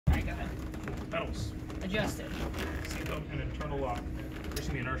Pedals. Adjusted. Seatbelt and internal lock. There's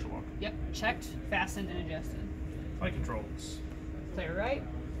gonna be inertial lock. Yep. Checked, fastened, and adjusted. Flight controls. Clear right.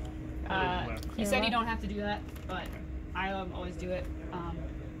 He said you don't have to do that, but I always do it.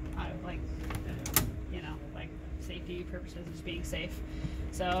 Out of like, you know, like safety purposes, just being safe.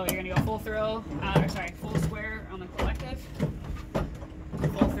 So you're gonna go full throw, full square on the collective,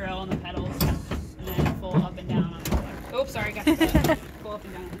 full throw on the pedals, and then full up and down on the collective. Oops, sorry, got the full up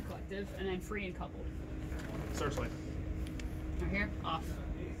and down on the collective, and then free and coupled. Searchlight. Right here, off.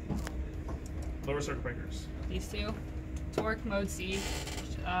 Lower circuit breakers. These two. Torque, mode C,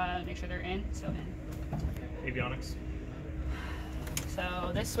 make sure they're in, so in. Avionics.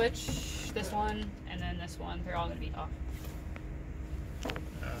 So this switch, this one, and then this one, they're all gonna be off.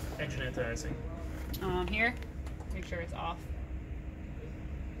 Engine anti-icing. Here, make sure it's off.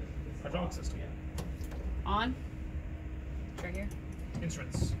 Hydraulic system. On. Right here.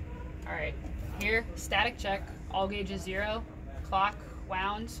 Instruments. All right. Here, static check. All gauges 0. Clock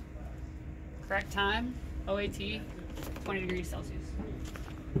wound. Correct time. OAT. 20 degrees Celsius.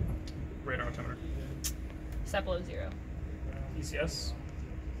 Radar altimeter. Seplo 0. ECS.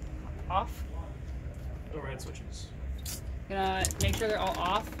 Off. Overhead switches. Gonna make sure they're all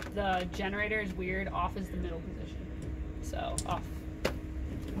off. The generator is weird. Off is the middle position. So off.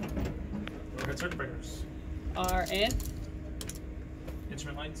 Overhead circuit breakers. Are in.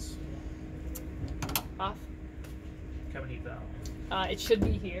 Instrument lights. Off. Cabin heat valve. It should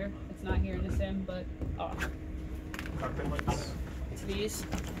be here. It's not here in the sim, but off. Cockpit lights. It's these.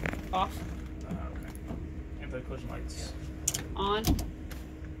 Off. Okay. Anti-collision lights. On.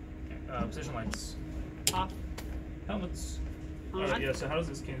 Position lights. Off. Helmets. On. Yeah, so how does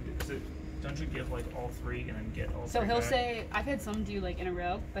this game do? Is it, don't you give like all three and then get all So three he'll back? say, I've had some do like in a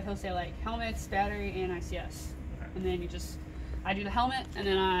row, but he'll say like helmets, battery, and ICS. Okay. And then I do the helmet, and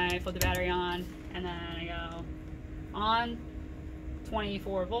then I put the battery on, and then I go on,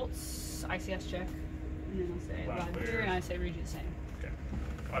 24 volts, ICS check, and then he'll say Loud, loud, clear. and I say read you the same. Okay.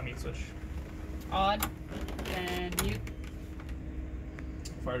 Odd mute switch. Odd, and mute.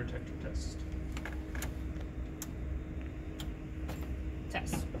 Fire detector test.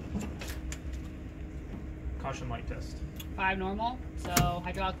 Test. Caution light test. 5 normal, so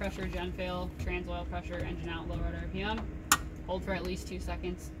hydraulic pressure, gen fail, trans oil pressure, engine out, low rudder RPM. Hold for at least 2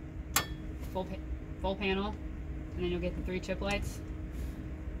 seconds. Full panel, and then you'll get the 3 chip lights.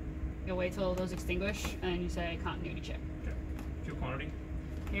 You'll wait till those extinguish, and then you say continuity check. Okay. Fuel quantity.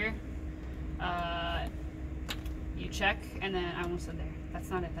 Here, you check, and then I almost said there. That's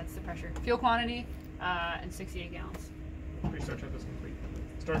not it. That's the pressure. Fuel quantity, and 68 gallons. Restart checklist complete.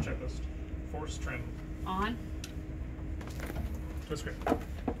 Start checklist. Force trim. On. Twist grip.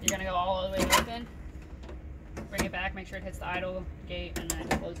 You're gonna go all the way open. Bring it back. Make sure it hits the idle gate, and then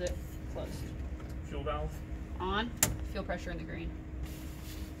close it. Closed. Fuel valve. On. Fuel pressure in the green.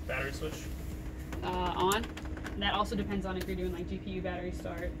 Battery switch. On. And that also depends on if you're doing like GPU battery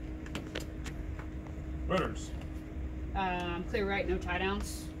start. Rotors. Clear right, no tie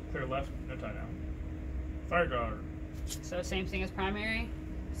downs. Clear left, no tie down. Fire guard. So same thing as primary.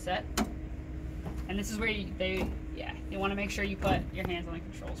 Set. And this is where you want to make sure you put your hands on the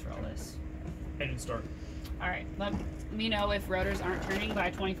controls for all this. Engine start. All right, let me know if rotors aren't turning by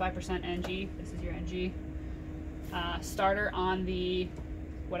 25% NG. This is your NG. Starter on the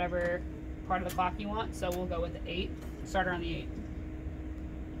whatever part of the clock you want. So we'll go with the 8. Starter on the 8.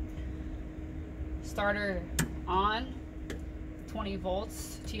 Starter on 20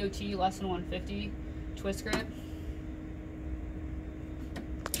 volts. TOT less than 150. Twist grip.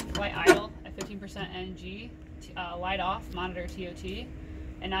 Light idle at 15% NG. Light off. Monitor TOT.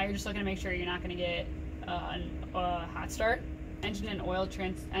 And now you're just looking to make sure you're not going to get a hot start. Engine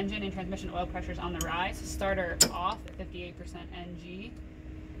and transmission oil pressures on the rise. Starter off at 58% NG.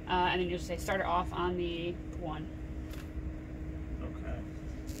 And then you'll just say starter off on the 1. Okay.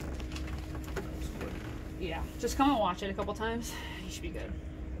 That was quick. Yeah, just come and watch it a couple times. You should be good.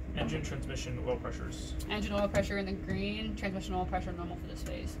 Engine transmission oil pressures. Engine oil pressure in the green. Transmission oil pressure normal for this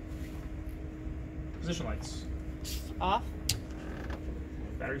phase. Position lights. Off.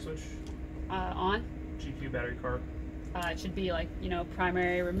 Battery switch. On. GPU battery card. It should be like,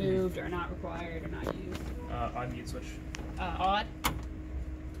 primary removed or not required or not used. On mute switch. Odd.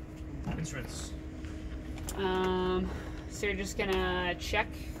 Instruments. So you're just gonna check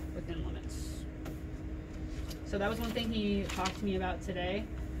within limits. So that was one thing he talked to me about today.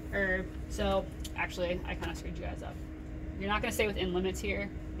 So actually, I kind of screwed you guys up. You're not gonna say within limits here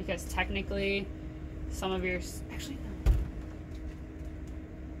because technically, some of your actually no.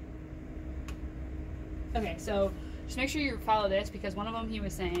 Okay, so just make sure you follow this because one of them he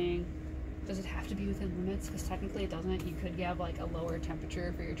was saying Does it have to be within limits? Because technically it doesn't. You could have like a lower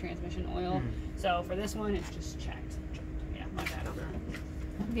temperature for your transmission oil. So for this one, it's just checked. Yeah, my bad on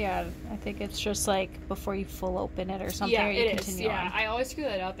that. Yeah, I think it's just like before you full open it or something. Yeah, or you it is. continue Yeah, on. I always screw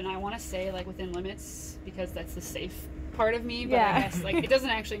that up, and I want to say like within limits because that's the safe part of me. But Yeah. I guess like it doesn't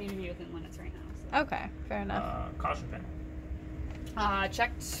actually need to be within limits right now. So. Okay, fair enough. Caution panel.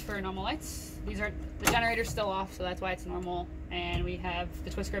 Checked for normal lights. These are the generator's still off, so that's why it's normal. And we have the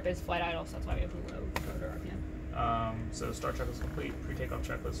twist grip is flight idle, so that's why we have the low rotor RPM. So start checklist complete. Pre-takeoff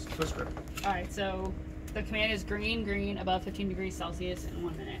checklist. Twist grip. All right, so the command is green above 15 degrees Celsius in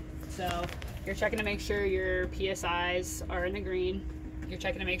 1 minute. So you're checking to make sure your PSIs are in the green. You're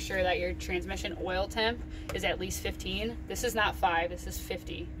checking to make sure that your transmission oil temp is at least 15. This is not 5, this is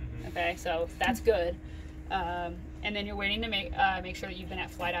 50. Okay, so that's good. And then you're waiting to make sure that you've been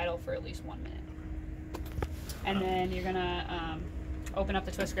at flight idle for at least 1 minute. And then you're gonna open up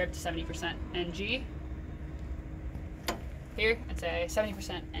the twist grip to 70% NG. Here, and say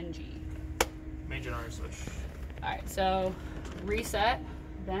 70% NG. Main generator switch. Alright, so reset,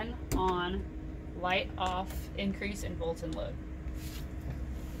 then on, light off, increase in volts and load.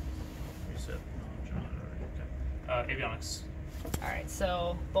 Reset. Okay. Avionics. Alright,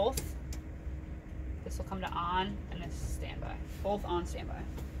 so both, this will come to on, and this standby. Both on standby.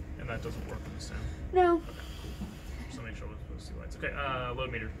 And that doesn't work in the stand. No. Okay. So make sure we're supposed to see lights. Okay,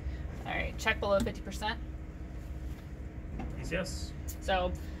 load meter. Alright, check below 50%. ECS.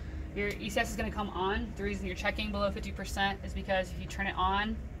 So your ECS is going to come on. The reason you're checking below 50% is because if you turn it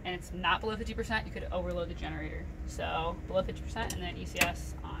on and it's not below 50%, you could overload the generator. So below 50% and then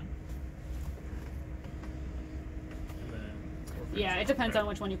ECS on. And then Yeah, it depends on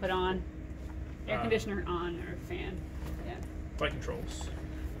which one you put on. Air conditioner on or fan. Yeah. Flight controls.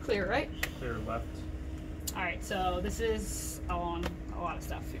 Clear right. Clear left. Alright, so this is along a lot of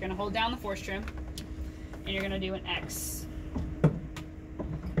stuff. You're going to hold down the force trim and you're going to do an X.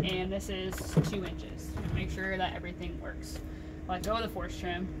 And this is 2 inches. Make sure that everything works. Let go of the force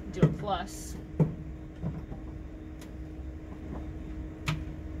trim, do a plus.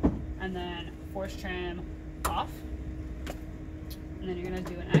 And then force trim off. And then you're going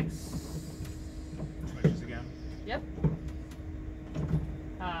to do an X. 2 inches again. Yep.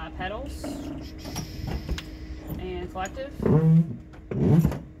 Pedals. And collective.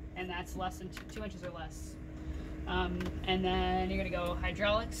 And that's less than 2 inches or less. And then you're going to go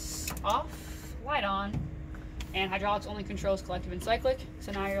hydraulics off, light on, and hydraulics only controls collective and cyclic.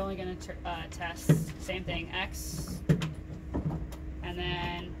 So now you're only going to test, same thing, X, and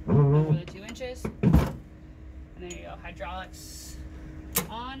then over the 2 inches. And there you go, hydraulics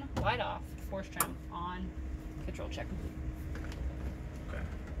on, light off, force trim on, control check complete. Okay.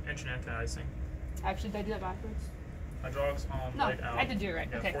 Engine anti-icing. Actually, did I do that backwards? Hydraulics on, No, light out. I had to do it right.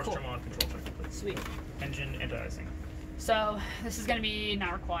 Yeah, Okay, force cool. trim on, control check complete. Sweet. Engine anti-icing. So this is going to be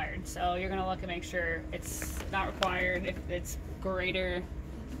not required. So you're going to look and make sure it's not required if it's greater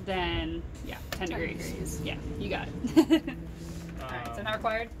than 10 degrees. Yeah, you got it. All right, so not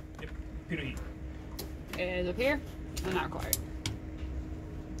required. Yep. Pitot heat. Is up here. And not required.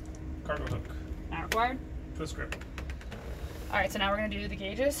 Cargo hook. Not required. Twist grip. All right, so now we're going to do the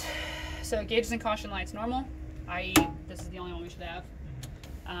gauges. So gauges and caution lights normal, i.e. this is the only one we should have.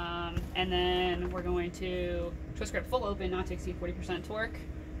 And then we're going to twist grip full open, not to exceed 40% torque.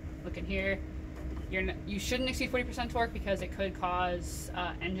 Look in here. You shouldn't exceed 40% torque because it could cause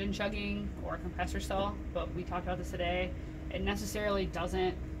engine chugging or compressor stall, but we talked about this today. It necessarily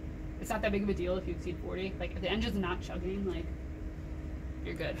doesn't, it's not that big of a deal if you exceed 40. Like if the engine's not chugging, like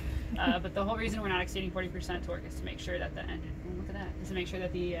you're good. But the whole reason we're not exceeding 40% torque is to make sure that the engine, look at that, is to make sure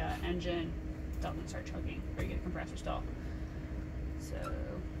that the engine doesn't start chugging or you get a compressor stall. So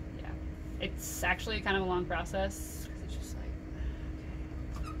yeah, it's actually kind of a long process because it's just like,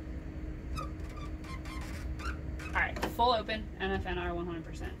 okay. All right, full open, NFNR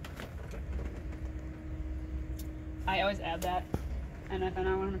 100%. I always add that,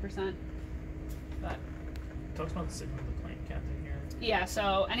 NFNR 100%, but. Talks about the signal of the plane, Captain, here. Yeah,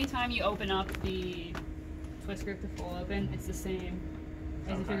 so anytime you open up the twist grip to full open, it's the same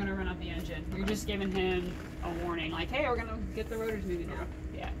as if you're going to run up the engine. You're just giving him a warning, like, hey, we're going to get the rotors moving now.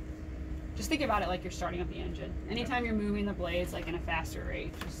 Yeah. Just think about it like you're starting up the engine. Anytime you're moving the blades like in a faster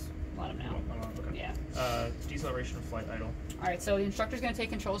rate, just let them know. Okay. Yeah. Deceleration of flight idle. All right, so the instructor's going to take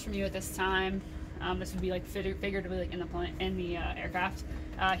controls from you at this time. This would be like figuratively like in the aircraft.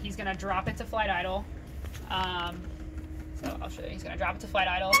 He's going to drop it to flight idle. So I'll show you. He's going to drop it to flight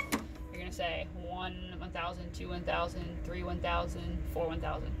idle. You're going to say 1, 1,000, 2, 1,000, 3, 1,000, 4,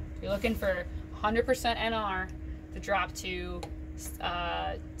 1,000. You're looking for 100% NR to drop to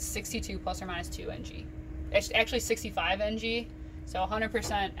 62 plus or minus 2 ng. It's actually 65 ng, so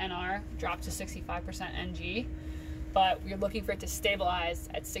 100% NR dropped to 65% ng, but you're looking for it to stabilize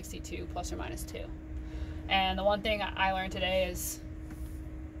at 62 plus or minus 2. And the one thing I learned today is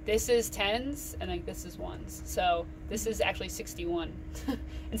this is 10s and like this is 1s. So this is actually 61.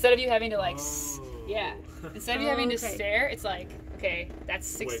 Instead of you having to like, instead of you having to stare, it's like, okay, that's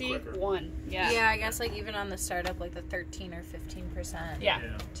 61. Yeah. Yeah, I guess like even on the startup, like the 13 or 15%. Yeah,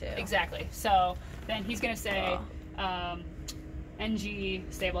 too. Exactly. So then he's going to say NG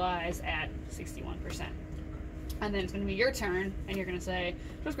stabilize at 61%. And then it's going to be your turn, and you're going to say,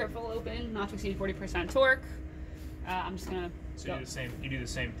 just grip full open, not to exceed 40% torque. I'm just going to So you do the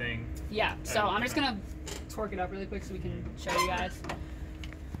same thing. Yeah, so I'm just going to torque it up really quick so we can show you guys.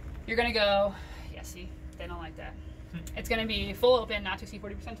 You're going to go, yeah, see, they don't like that. It's going to be full open, not to exceed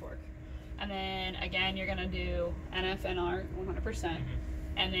 40% torque. And then, again, you're going to do NF, NR, 100%.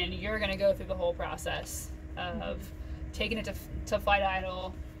 And then you're going to go through the whole process of taking it to flight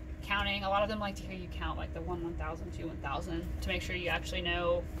idle, counting. A lot of them like to hear you count like the 1 1000, 2 1000 to make sure you actually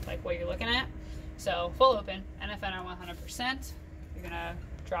know like what you're looking at. So full open, NFNR 100%. You're gonna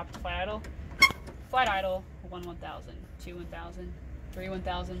drop to flight idle, 1 1000, 2 1000, 3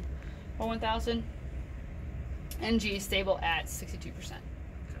 1000, 4 1000. NG stable at 62%.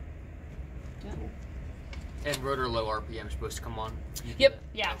 Yeah. And rotor low RPM is supposed to come on. Yep.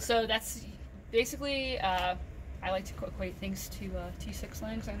 Yeah. Okay. So that's basically. I like to equate things to T6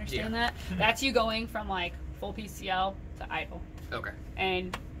 links. I understand that. That's you going from like full PCL to idle. Okay.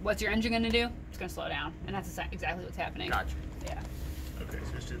 And what's your engine going to do? It's going to slow down, and that's exactly what's happening. Gotcha. Yeah. Okay,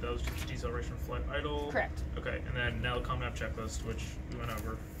 so just do those deceleration, flight idle. Correct. Okay, and then now the comm map checklist, which we went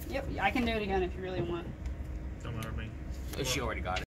over. Yep. I can do it again if you really want. Don't matter to me. She already got it.